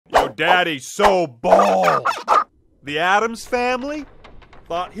daddy's so bald. The Addams family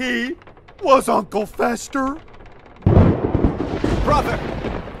thought he was Uncle Fester. Brother,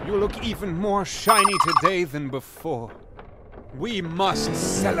 you look even more shiny today than before. We must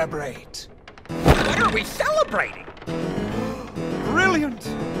celebrate. What are we celebrating? Brilliant!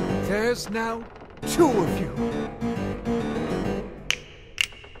 There's now 2 of you.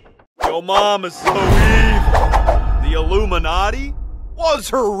 Your mom is so evil. The Illuminati was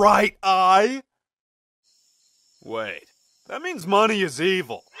her right eye. Wait, that means money is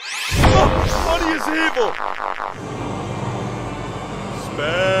evil. Money is evil!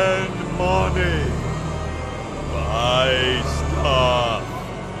 Spend money. Buy stuff.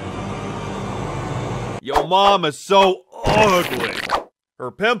 Your mom is so ugly.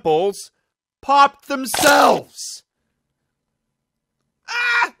 Her pimples popped themselves.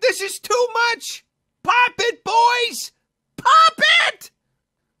 Ah, this is too much! Pop it, boys! Pop it!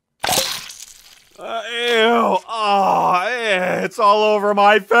 Ew. Oh, it's all over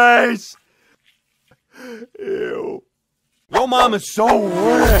my face. Ew. Your mom is so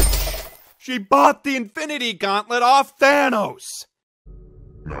rich. She bought the Infinity Gauntlet off Thanos.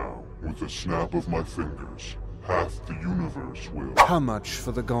 Now, with a snap of my fingers, half the universe will... How much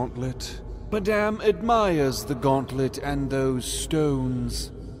for the gauntlet? Madame admires the gauntlet and those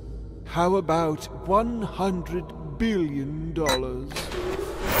stones. How about $100 billion?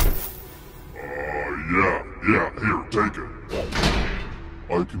 Yeah, here, take it.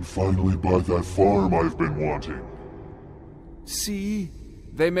 I can finally buy that farm I've been wanting. See?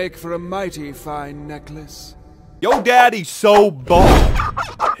 They make for a mighty fine necklace. Yo daddy's so bald.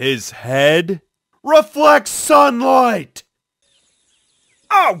 His head reflects sunlight.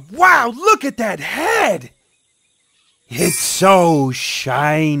 Oh, wow, look at that head! It's so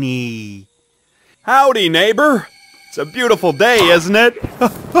shiny. Howdy, neighbor. It's a beautiful day, isn't it?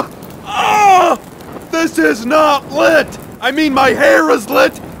 Oh, this is not lit. I mean, my hair is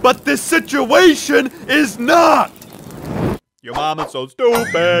lit, but this situation is not. Your mom is so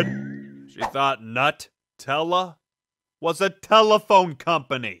stupid. She thought Nutella was a telephone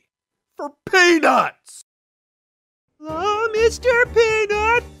company for peanuts. Oh, Mr.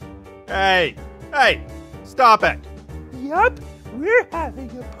 Peanut! Hey, stop it. Yup, we're having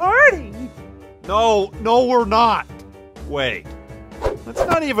a party. No, we're not. Wait, that's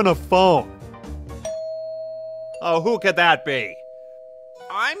not even a phone. Oh, who could that be?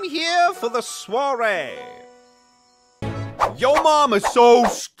 I'm here for the soiree. Yo mom is so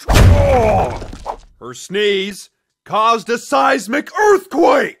strong. Her sneeze caused a seismic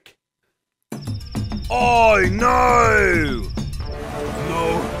earthquake. Oh no!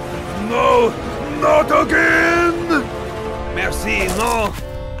 No, not again! Merci, no.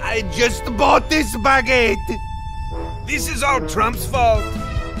 I just bought this baguette. This is all Trump's fault.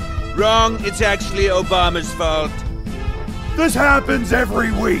 Wrong, it's actually Obama's fault. This happens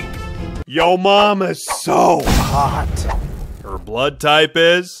every week. Yo mom is so hot. Her blood type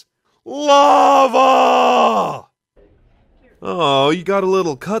is lava. Oh, you got a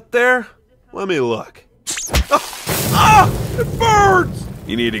little cut there? Let me look. It burns!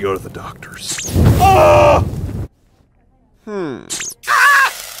 You need to go to the doctors.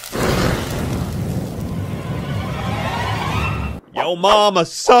 Yo mama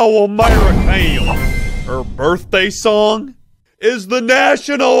so American. Her birthday song is the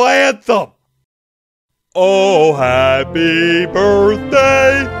national anthem. Oh, happy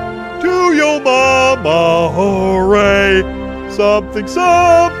birthday to your mama, hooray. Something,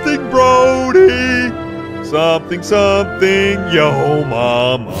 something, Brody. Something, something, yo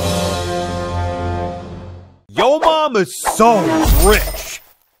mama. Yo mama's so rich.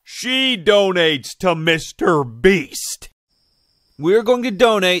 She donates to Mr. Beast. We're going to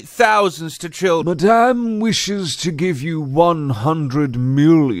donate thousands to children. Madame wishes to give you $100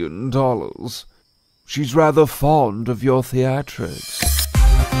 million. She's rather fond of your theatrics.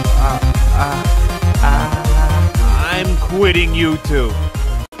 I'm quitting you two.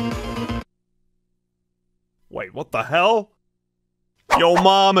 Wait, what the hell? Yo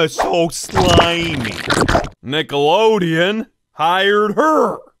mom is so slimy. Nickelodeon hired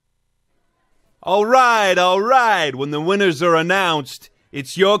her. All right. When the winners are announced,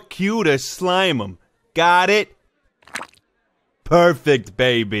 it's your cue to slime them. Got it? Perfect,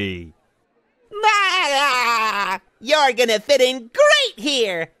 baby. You're gonna fit in great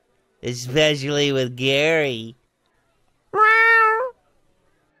here, especially with Gary.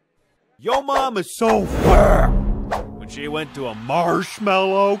 Yo mom is so fair. When she went to a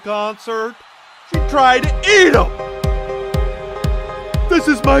Marshmallow concert, she tried to eat them. This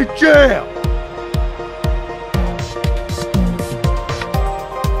is my jam.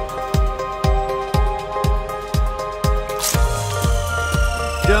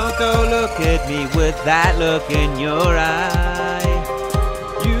 at me with that look in your eye.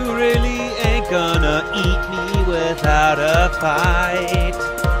 You really ain't gonna eat me without a fight.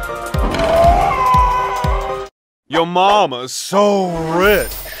 Your mama's so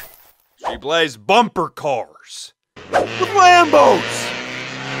rich. She plays bumper cars with Lambos.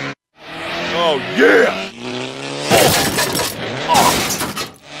 Oh yeah!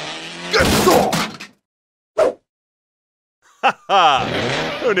 Get some! Haha!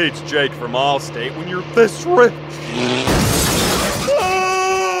 Who needs Jake from Allstate when you're this rich?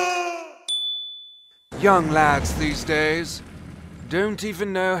 Young lads these days don't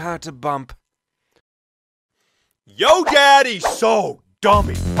even know how to bump. Yo daddy's so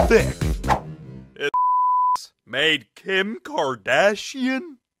dummy thick. It made Kim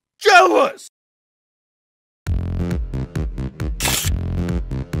Kardashian jealous.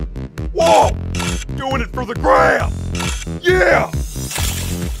 Whoa! Doing it for the gram! Yeah!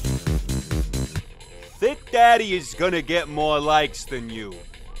 Thick Daddy is gonna get more likes than you.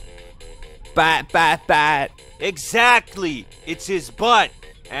 Bat. Exactly! It's his butt!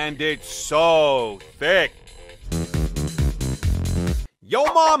 And it's so thick. Yo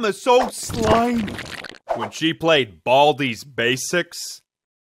mama's so slimy. When she played Baldi's Basics,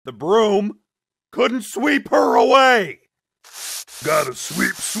 the broom couldn't sweep her away. Gotta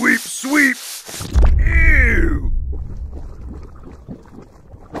sweep, sweep, sweep! Ew!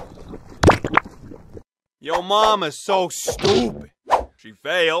 Yo mama's so stupid. She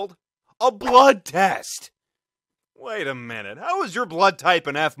failed a blood test. Wait a minute, how is your blood type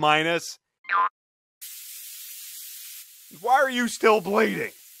an F-? Why are you still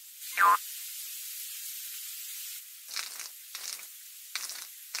bleeding?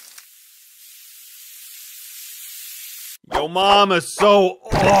 Yo mama's so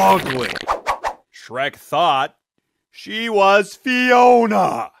ugly. Shrek thought she was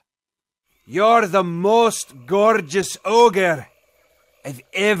Fiona. You're the most gorgeous ogre I've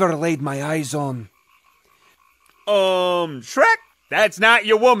ever laid my eyes on. Shrek, that's not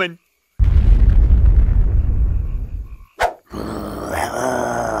your woman.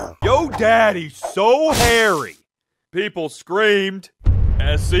 Yo daddy's so hairy. People screamed,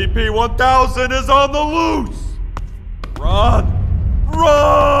 SCP-1000 is on the loose. Run!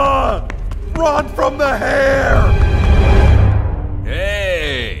 Run! Run from the hair!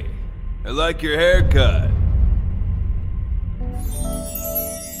 Hey, I like your haircut.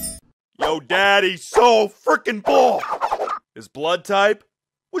 Yo daddy's so frickin' bald. His blood type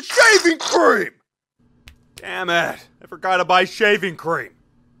was shaving cream. Damn it, I forgot to buy shaving cream.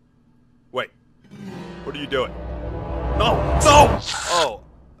 Wait, what are you doing? No! Oh,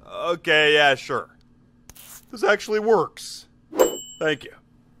 okay, yeah, sure. This actually works. Thank you.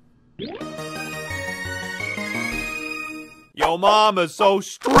 Yo mama's so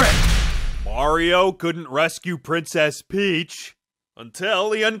strict. Mario couldn't rescue Princess Peach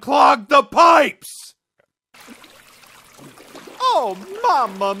until he unclogged the pipes. Oh,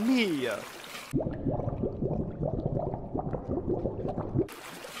 mamma mia.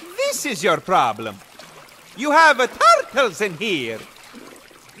 This is your problem. You have turtles in here.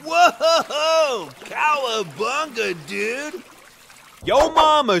 Whoa! Cowabunga, dude! Yo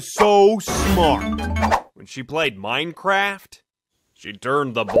mama's so smart. When she played Minecraft, she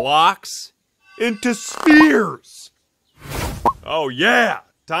turned the blocks into spheres. Oh yeah,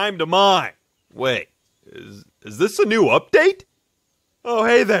 time to mine. Wait, is this a new update? Oh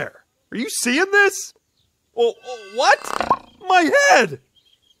hey there, are you seeing this? Oh, what? My head!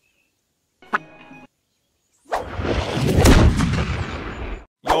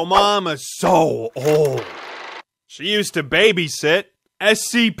 Yo mama's so old. She used to babysit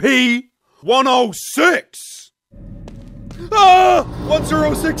SCP-106. Ah!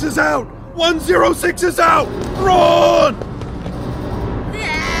 106 is out! 106 is out! Run!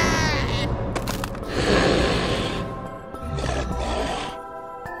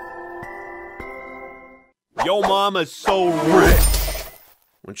 Yo mama's so rich.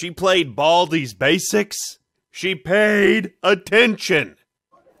 When she played Baldi's Basics, she paid attention.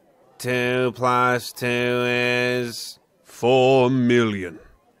 2 + 2 is... 4 million.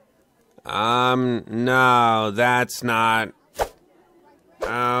 No, that's not...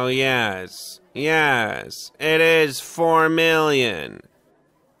 Oh, yes. Yes, it is 4 million.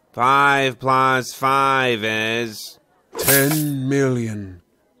 5 + 5 is... 10 million.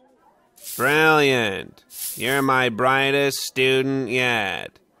 Brilliant. You're my brightest student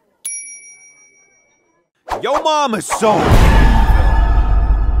yet. Yo mama's so evil.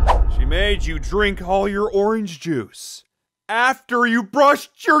 She made you drink all your orange juice after you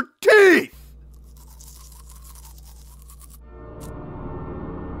brushed your teeth.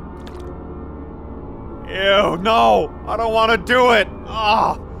 Ew, no! I don't want to do it!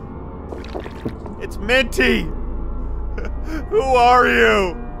 Ah! It's Minty! Who are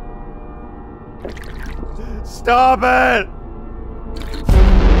you? Stop it!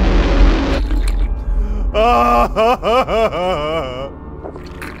 Ah!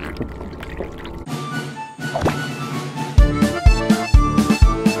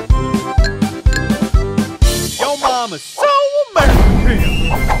 Yo mama's so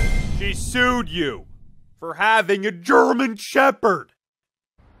American! She sued you for having a German Shepherd.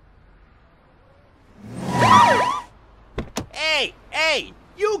 Hey,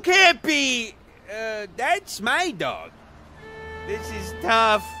 you can't be... that's my dog. This is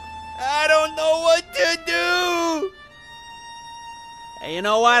tough. I don't know what to do. Hey, you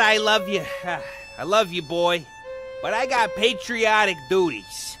know what? I love you. I love you, boy. But I got patriotic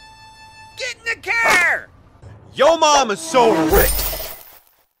duties. Get in the car! Yo mama's so rich!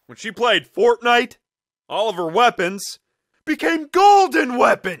 When she played Fortnite, all of her weapons became golden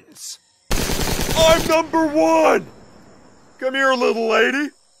weapons! I'm number one! Come here, little lady.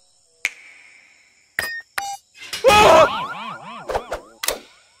 Ah!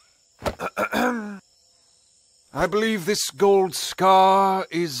 I believe this gold scar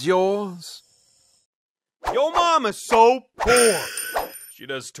is yours? Yo mama's so poor. She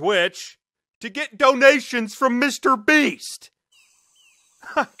does Twitch to get donations from Mr. Beast.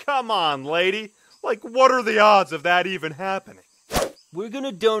 Come on, lady. Like, what are the odds of that even happening? We're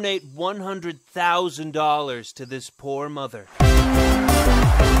gonna donate $100,000 to this poor mother.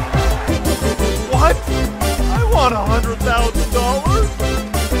 What? I want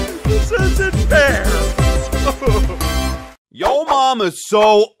 $100,000? This isn't fair. Yo mama's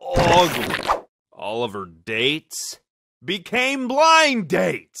so ugly. All of her dates became blind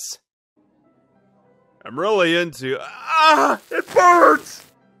dates. I'm really into... Ah! It burns!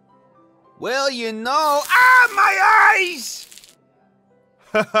 Well, you know... Ah, my eyes!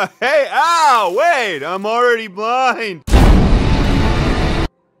 Hey, ow! Wait, I'm already blind.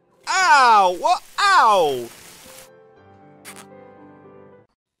 Ow! What? Ow!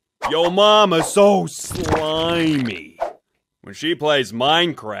 Yo mama's so slimy. When she plays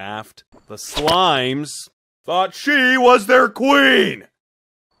Minecraft, the slimes thought she was their queen.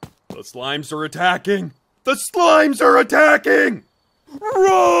 The slimes are attacking. The slimes are attacking!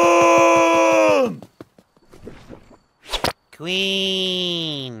 Run!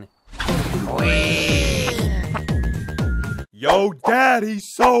 Queen. Yo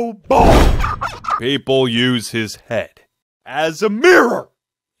daddy's so bald. People use his head as a mirror.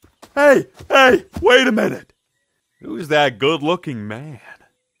 Hey, wait a minute. Who's that good-looking man?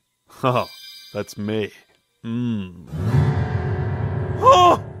 Oh, that's me.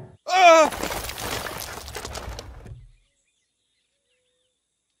 Oh!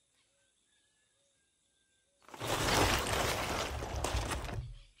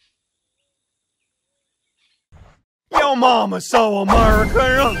 Yo mama's so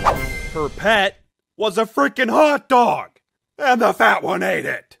American. Her pet was a freaking hot dog, and the fat one ate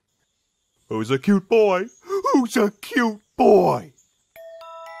it. Who's a cute boy? Who's a cute boy?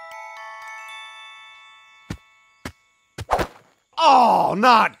 Oh,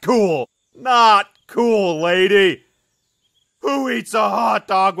 not cool. Not cool, lady. Who eats a hot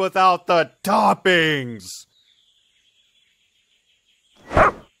dog without the toppings?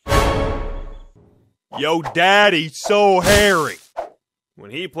 Yo daddy's so hairy.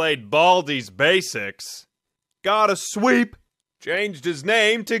 When he played Baldi's Basics, Gotta Sweep changed his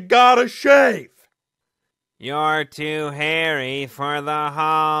name to Gotta Shave. You're too hairy for the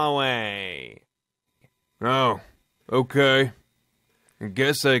hallway. Oh, okay. I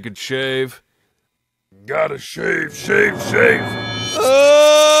guess I could shave. Gotta shave.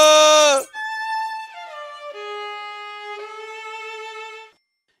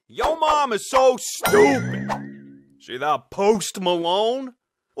 Yo mom is so stupid. She thought Post Malone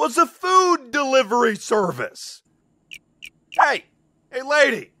was a food delivery service. Hey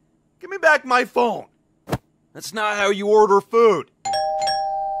lady, give me back my phone. That's not how you order food.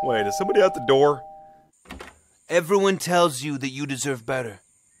 Wait, is somebody at the door? Everyone tells you that you deserve better,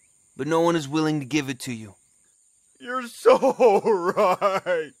 but no one is willing to give it to you. You're so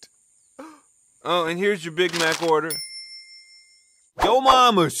right. Oh, and here's your Big Mac order. Yo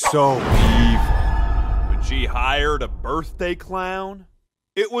mama's so evil. When she hired a birthday clown,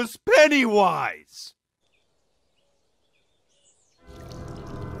 it was Pennywise.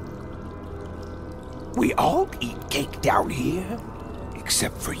 We all eat cake down here,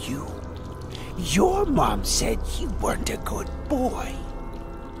 except for you. Your mom said you weren't a good boy.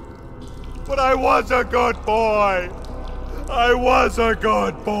 But I was a good boy. I was a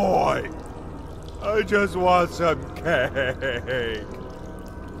good boy. I just want some cake.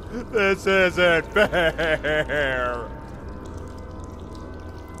 This isn't fair.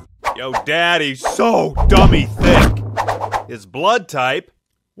 Yo, Daddy's so dummy thick. His blood type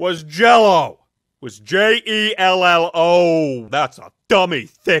was Jello. Was Jello. That's a dummy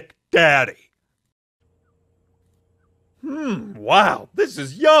thick daddy. Wow, this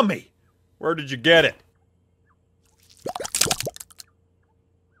is yummy. Where did you get it?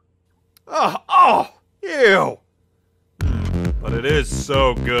 Ew. But it is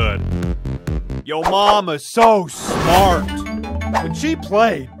so good. Yo, Mama's so smart. When she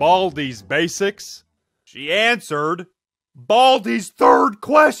played Baldi's Basics, she answered Baldi's third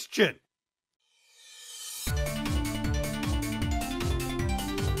question.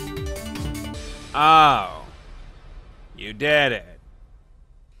 Oh, you did it.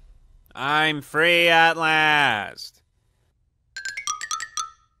 I'm free at last.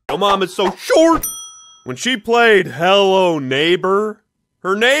 Yo, Mama's so short. When she played Hello Neighbor,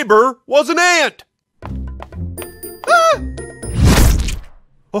 her neighbor was an ant. Ah!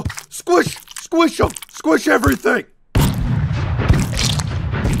 Oh, squish them, squish everything.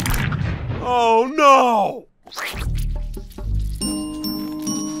 Oh no.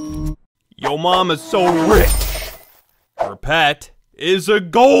 Yo, Mama's so rich. Her pet is a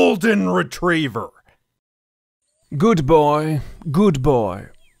golden retriever. Good boy, good boy.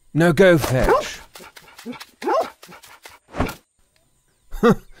 Now go fetch.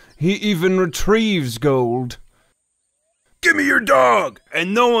 He even retrieves gold. Give me your dog,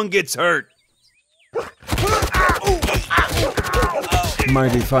 and no one gets hurt.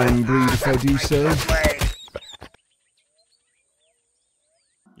 Mighty fine breed if I do say.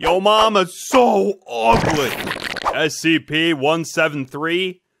 Yo, Mama's so ugly.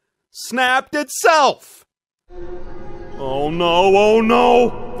 SCP-173 snapped itself. Oh no,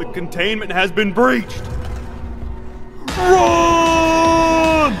 the containment has been breached.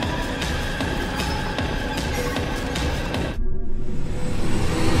 Run!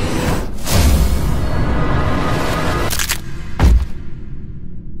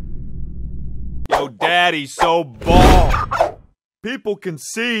 Yo, Daddy's so bald. People can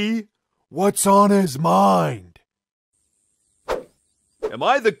see what's on his mind. Am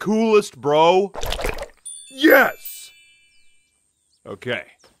I the coolest, bro? Yes! Okay.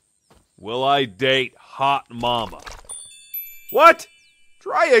 Will I date Hot Mama? What?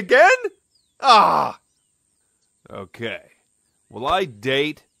 Try again? Ah! Okay. Will I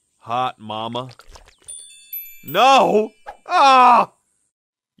date Hot Mama? No! Ah!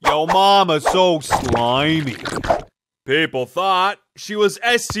 Yo, Mama's so slimy. People thought she was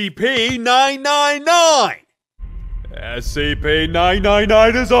SCP-999.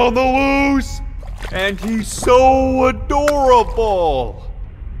 SCP-999 is on the loose, and he's so adorable.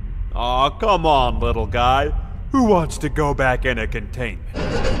 Aw, come on, little guy. Who wants to go back into containment?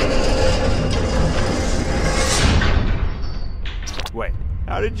 Wait,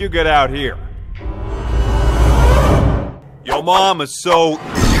 how did you get out here? Yo, Mom is so evil.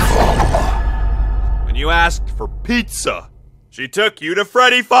 When you asked for pizza, she took you to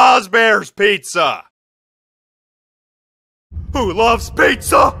Freddy Fazbear's Pizza. Who loves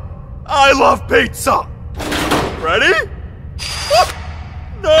pizza? I love pizza. Ready?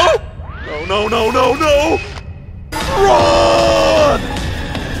 No! No! Run!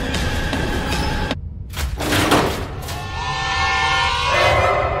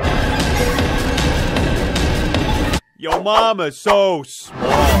 Yo, Mama's so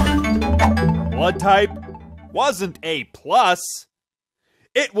smart. Blood type wasn't A+.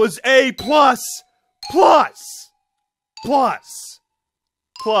 It was A++.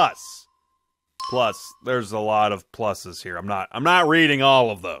 Plus, there's a lot of pluses here. I'm not reading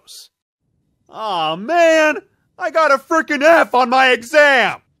all of those. Aw, man! I got a frickin' F on my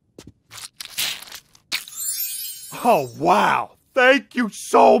exam! Oh, wow. Thank you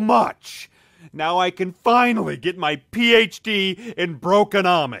so much. Now I can finally get my PhD in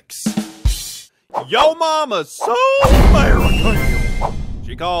brokenomics. Yo, Mama's so American.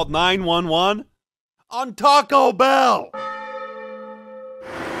 She called 911 on Taco Bell.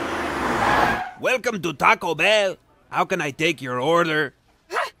 Welcome to Taco Bell. How can I take your order?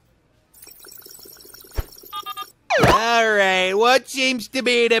 Alright, what seems to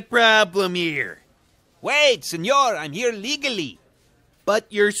be the problem here? Wait, senor, I'm here legally. But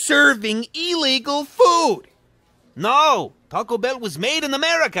you're serving illegal food. No, Taco Bell was made in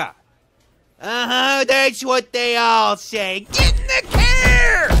America. Uh-huh, that's what they all say. Get in the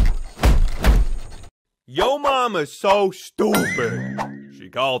car! Yo, Mama's so stupid. She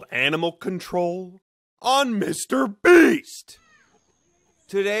called animal control on Mr. Beast.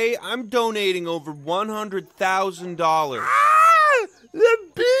 Today, I'm donating over $100,000. Ah! The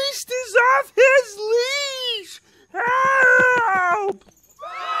beast is off his leash! Help!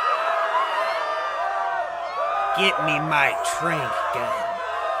 Get me my trank gun.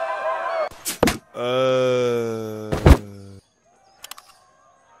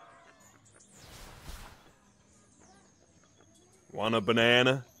 Want a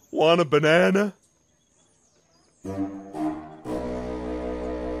banana? Want a banana?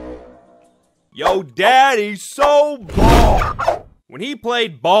 Yo, Daddy's so bald! When he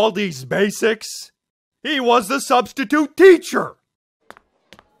played Baldi's Basics, he was the substitute teacher!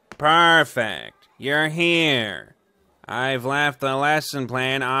 Perfect. You're here. I've left the lesson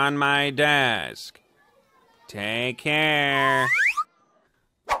plan on my desk. Take care.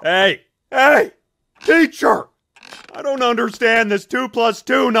 Hey! Hey! Teacher! I don't understand this 2 +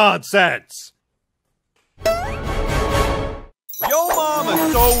 2 nonsense! Yo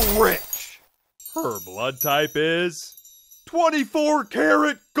mama's so rich! Her blood type is 24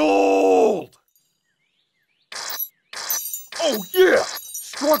 karat gold! Oh yeah!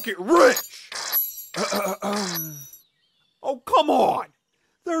 Struck it rich! Oh come on!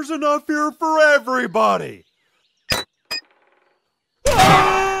 There's enough here for everybody!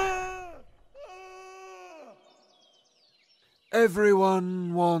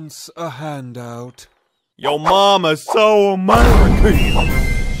 Everyone wants a handout. Yo mama's so American!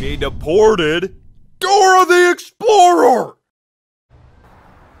 She deported Dora the Explorer!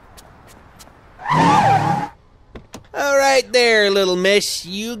 All right there, little miss.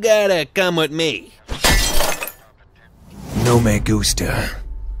 You gotta come with me. No me gusta.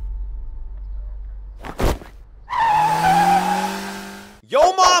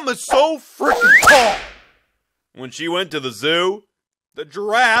 Yo mama's so freaking tall! When she went to the zoo, the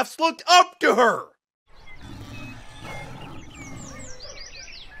giraffes looked up to her!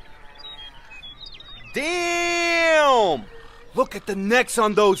 Damn! Look at the necks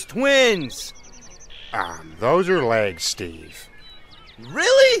on those twins. Those are legs, Steve.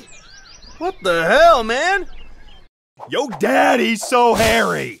 Really? What the hell, man? Yo Daddy's so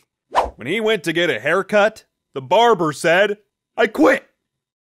hairy! When he went to get a haircut, the barber said, I quit!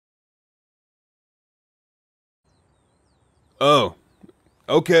 Oh,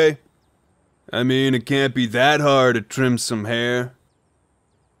 okay. I mean, it can't be that hard to trim some hair.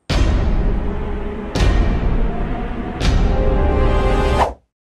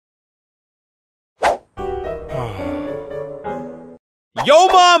 Yo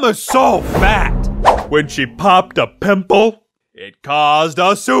mama's so fat! When she popped a pimple, it caused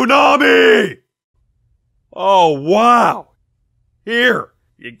a tsunami! Oh wow! Here,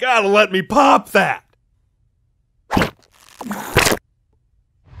 you gotta let me pop that!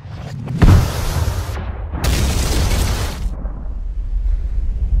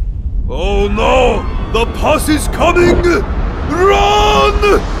 Oh no! The pussy's coming!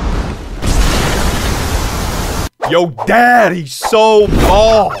 Run! Yo Daddy's so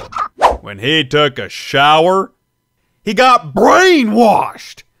bald! When he took a shower, he got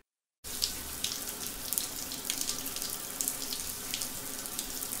brainwashed!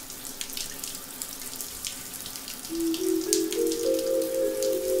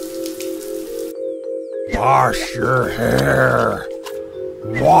 Wash your hair!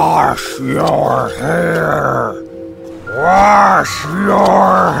 Wash your hair! Wash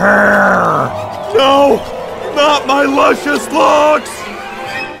your hair! No! Not my luscious locks!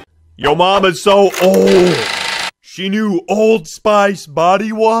 Yo mama's so old! She knew Old Spice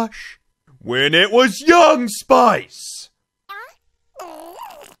body wash when it was Young Spice!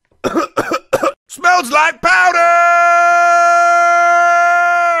 Smells like powder!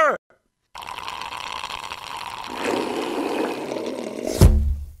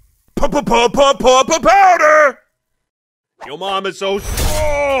 Powder! Yo mama's so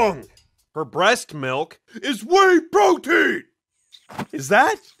strong! Her breast milk is whey protein! Is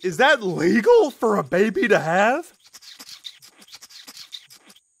that legal for a baby to have?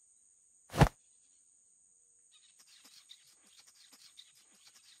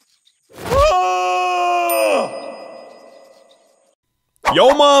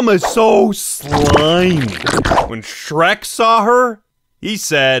 Yo mama's so slimy. When Shrek saw her, he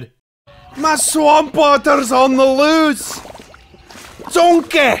said, my swamp water's on the loose!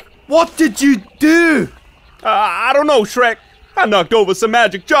 Donkey! What did you do? I don't know, Shrek. I knocked over some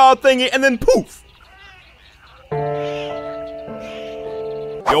magic jar thingy and then poof!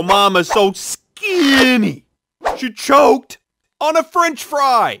 Yo mama's so skinny. She choked on a French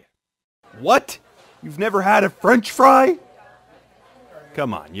fry. What? You've never had a French fry?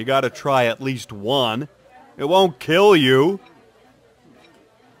 Come on, you gotta try at least one. It won't kill you.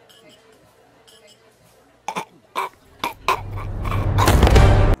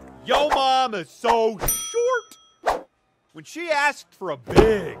 mama's so short. When she asked for a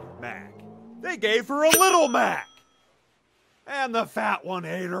Big Mac, they gave her a Little Mac. And the fat one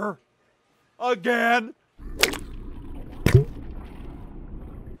ate her. Again.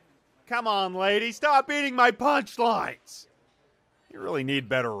 Come on, lady, stop eating my punchlines. You really need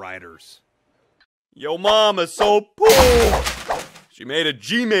better writers. Yo mama's so poor. She made a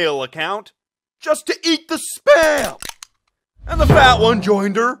Gmail account just to eat the spam. And the fat one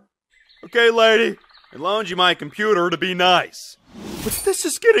joined her. Okay, lady, I loaned you my computer to be nice. But this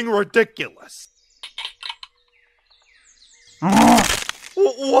is getting ridiculous.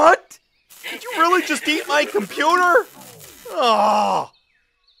 What? Did you really just eat my computer? Oh.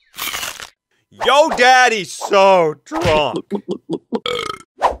 Yo daddy's so drunk.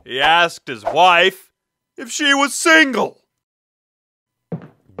 He asked his wife if she was single.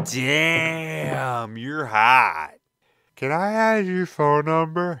 Damn, you're hot. Can I add your phone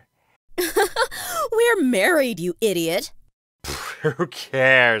number? We're married, you idiot. Who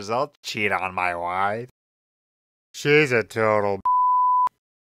cares? I'll cheat on my wife. She's a total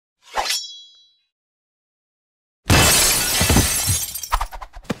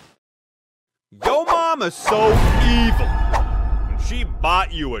Yo mama's so evil. When she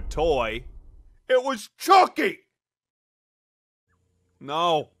bought you a toy, it was Chucky.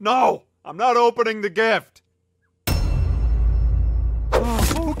 No, I'm not opening the gift.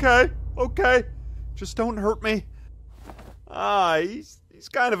 Oh, okay. Just don't hurt me. He's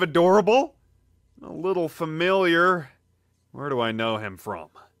kind of adorable. A little familiar. Where do I know him from?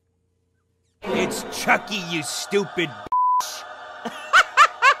 It's Chucky, you stupid bitch.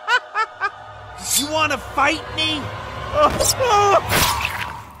 You wanna fight me?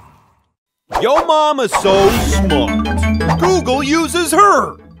 Yo mama's so smart. Google uses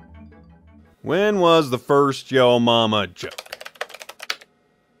her. When was the first Yo mama joke?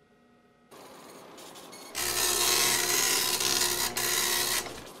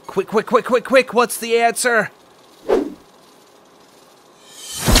 Quick, what's the answer?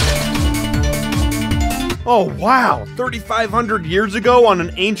 Oh wow, 3,500 years ago on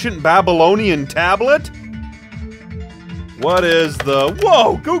an ancient Babylonian tablet? What is the...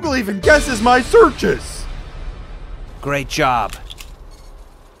 Whoa, Google even guesses my searches! Great job.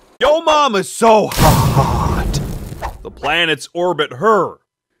 Yo mama's so hot. The planets orbit her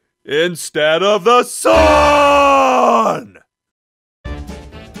instead of the sun!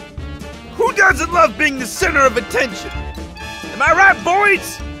 Who doesn't love being the center of attention? Am I right,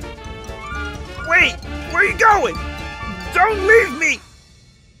 boys? Wait, where are you going? Don't leave me!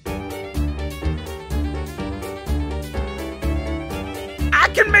 I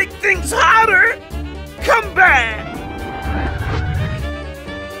can make things hotter! Come back!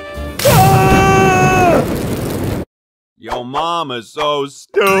 Ah! Yo mama's so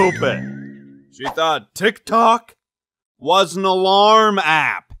stupid. She thought TikTok was an alarm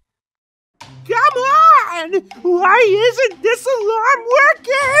app. Come on! Why isn't this alarm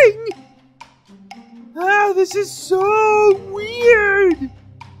working? Ah, this is so weird!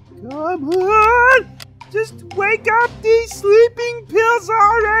 Come on! Just wake up these sleeping pills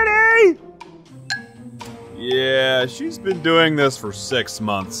already! Yeah, she's been doing this for 6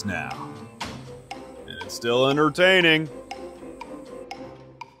 months now. And it's still entertaining.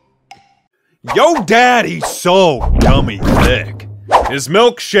 Yo daddy's so dummy thick. His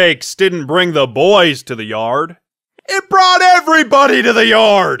milkshakes didn't bring the boys to the yard. It brought everybody to the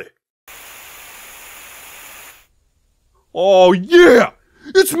yard! Oh yeah!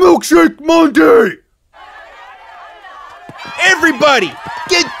 It's Milkshake Monday! Everybody,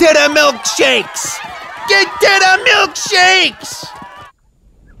 get to the milkshakes! Get to the milkshakes!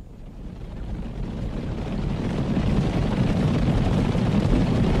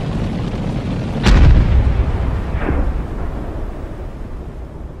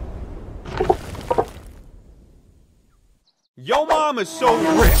 Yo mom is so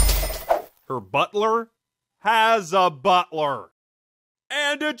rich. Her butler has a butler.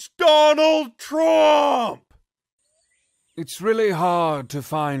 And it's Donald Trump! It's really hard to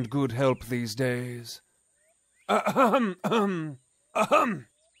find good help these days.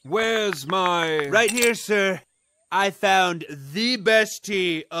 Where's my... Right here, sir. I found the best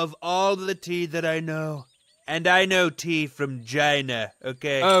tea of all the tea that I know. And I know tea from China,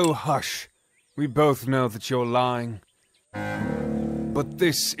 okay? Oh, hush. We both know that you're lying. But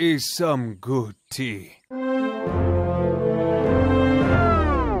this is some good tea.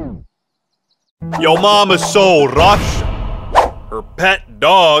 Yo mama's so Russian. Her pet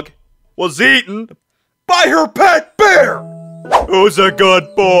dog was eaten by her pet bear. Who's a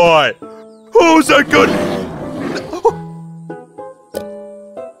good boy? Who's a good...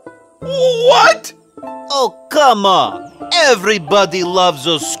 What? Oh, come on. Everybody loves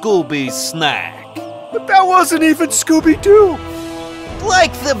a Scooby snack. But that wasn't even Scooby-Doo.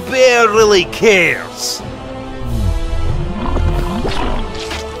 Like the bear really cares.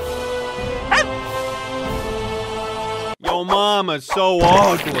 Yo mama's so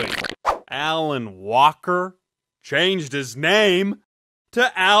ugly. Alan Walker changed his name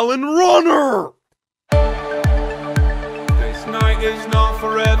to Alan Runner. This night is not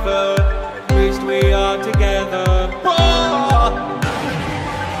forever. At least we are together.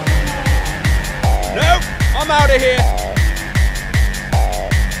 Nope, I'm out of here.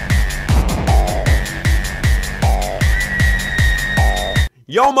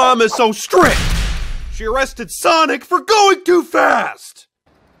 Yo mom is so strict. She arrested Sonic for going too fast.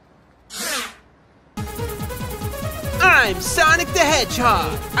 I'm Sonic the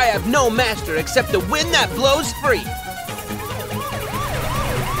Hedgehog. I have no master except the wind that blows free.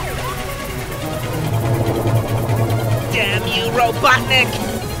 Damn you, Robotnik!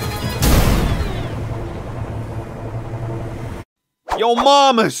 Yo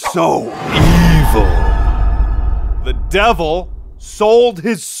mom is so evil. The devil sold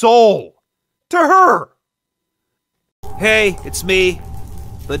his soul to her. Hey, it's me,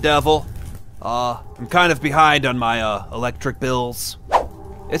 the devil. I'm kind of behind on my, electric bills.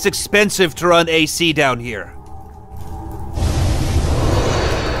 It's expensive to run AC down here.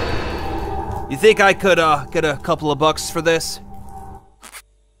 You think I could, get a couple of bucks for this?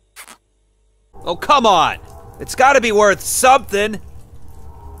 Oh, come on! It's gotta be worth something!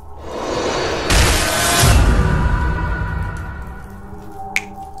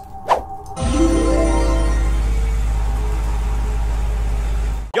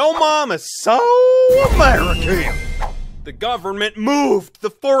 Yo mom is so American. The government moved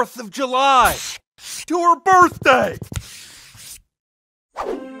the 4th of July to her birthday.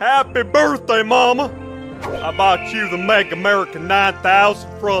 Happy birthday, mama. I bought you the Make America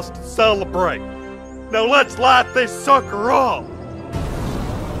 9000 for us to celebrate. Now let's light this sucker up.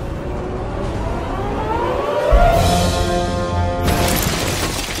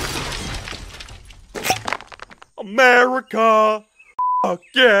 America. Fuck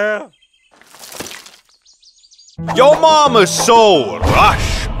yeah. Yo mama's so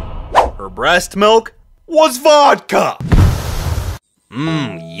rush. Her breast milk was vodka.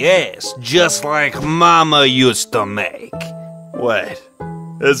 Yes, just like Mama used to make. Wait,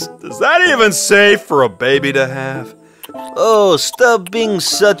 is that even safe for a baby to have? Oh, stop being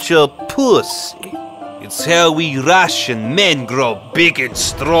such a pussy. It's how we Russian men grow big and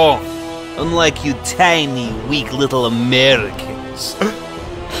strong. Unlike you tiny, weak little Americans.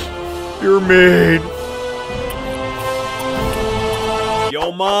 You're mean.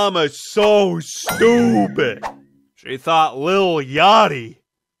 Yo mama's so stupid. She thought Lil Yachty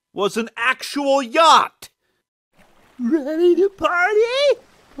was an actual yacht. Ready to party?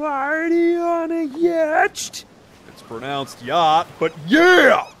 Party on a yacht? It's pronounced yacht, but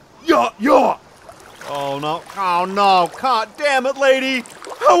yeah! Yacht, yacht! Oh no, god damn it, lady!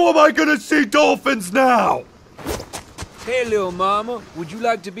 How am I gonna see dolphins now? Hey, little mama, would you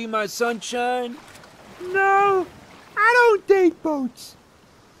like to be my sunshine? No, I don't date boats.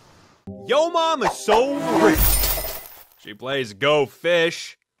 Yo mom is so rich. She plays Go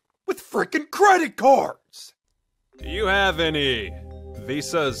Fish with frickin' credit cards. Do you have any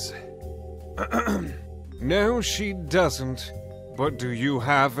visas? No, she doesn't. But do you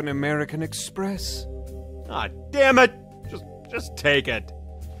have an American Express? Ah, damn it! Just take it.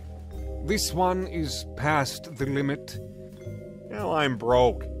 This one is past the limit. Now I'm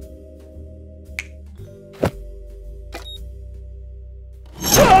broke.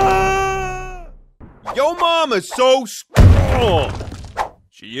 Ah! Yo mom is so strong.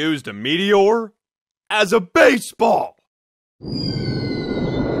 She used a meteor as a baseball.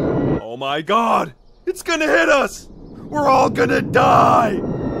 Oh my god! It's gonna hit us! We're all gonna die!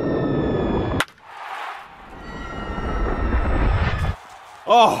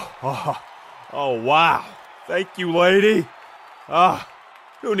 Oh, wow. Thank you, lady.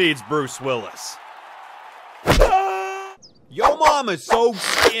 Who needs Bruce Willis? Yo mom is so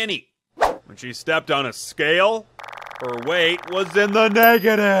skinny. When she stepped on a scale, her weight was in the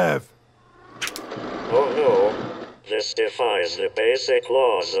negative. Oh no, this defies the basic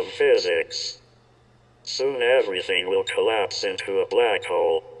laws of physics. Soon everything will collapse into a black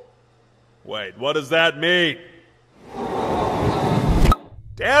hole. Wait, what does that mean?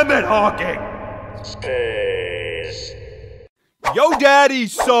 Damn it, Hawking! Space. Yo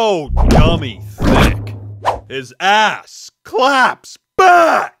daddy's so dummy thick. His ass claps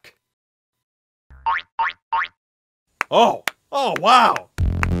back! Oh wow!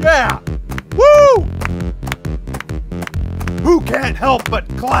 Yeah! Woo! who can't help but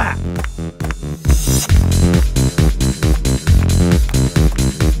clap?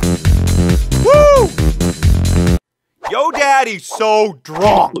 Woo! Yo daddy's so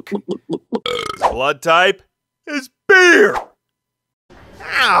drunk. His blood type is beer.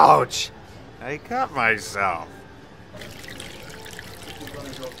 Ouch! I cut myself.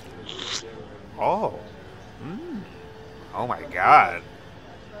 Oh. Oh my god.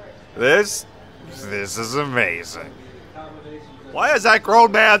 This is amazing. Why is that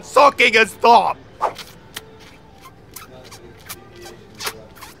grown man sucking his thumb?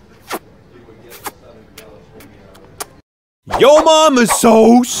 Yo mom is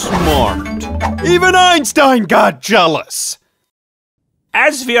so smart. Even Einstein got jealous.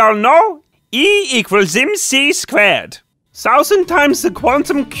 As we all know, E equals mc squared. 1,000 times the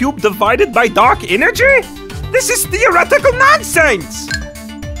quantum cube divided by dark energy? This is theoretical nonsense!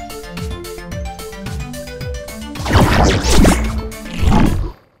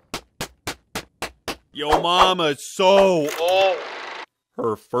 Yo mama's so old.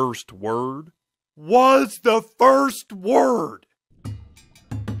 Her first word was the first word.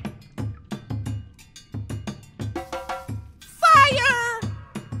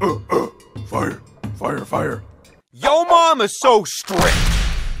 Fire. Yo mom is so strict.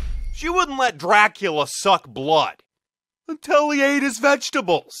 She wouldn't let Dracula suck blood until he ate his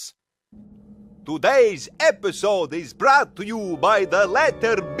vegetables. Today's episode is brought to you by the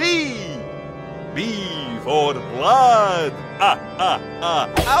letter B. B for blood.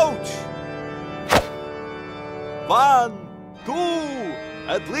 Ouch. 1, 2.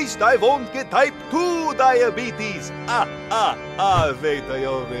 At least I won't get type 2 diabetes.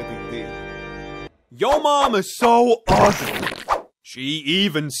 Yo mom is so ugly. She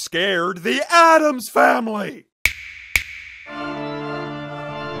even scared the Addams family.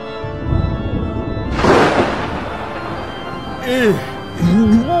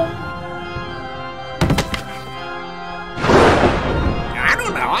 I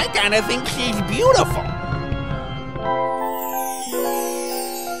don't know, I kinda think she's beautiful.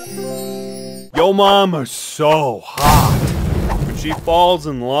 Yo mama's so hot. When she falls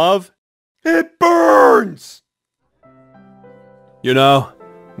in love, it burns! You know,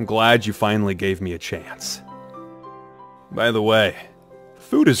 I'm glad you finally gave me a chance. By the way, the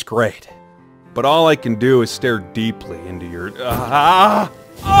food is great, but all I can do is stare deeply into your... Does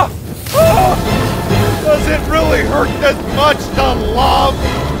it really hurt this much to love?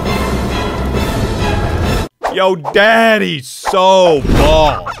 Yo daddy's so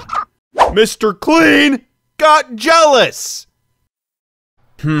bald. Mr. Clean got jealous!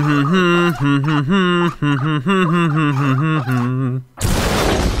 There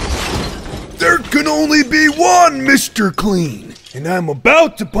can only be one Mr. Clean, and I'm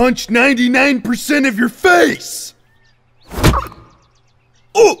about to punch 99% of your face!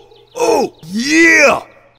 Oh, yeah!